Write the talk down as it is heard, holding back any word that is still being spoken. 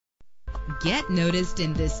Get noticed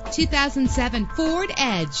in this 2007 Ford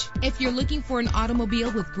Edge. If you're looking for an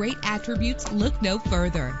automobile with great attributes, look no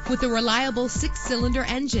further. With a reliable 6-cylinder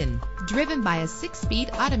engine driven by a 6-speed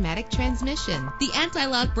automatic transmission, the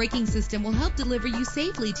anti-lock braking system will help deliver you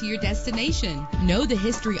safely to your destination. Know the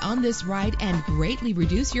history on this ride and greatly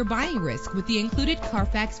reduce your buying risk with the included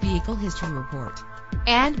Carfax Vehicle History Report.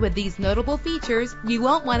 And with these notable features, you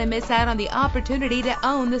won't want to miss out on the opportunity to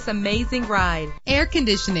own this amazing ride. Air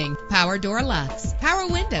conditioning, power door locks, power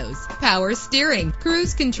windows, power steering,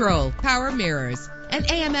 cruise control, power mirrors, an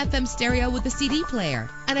AM/FM stereo with a CD player,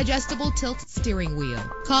 an adjustable tilt steering wheel.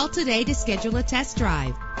 Call today to schedule a test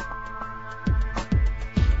drive.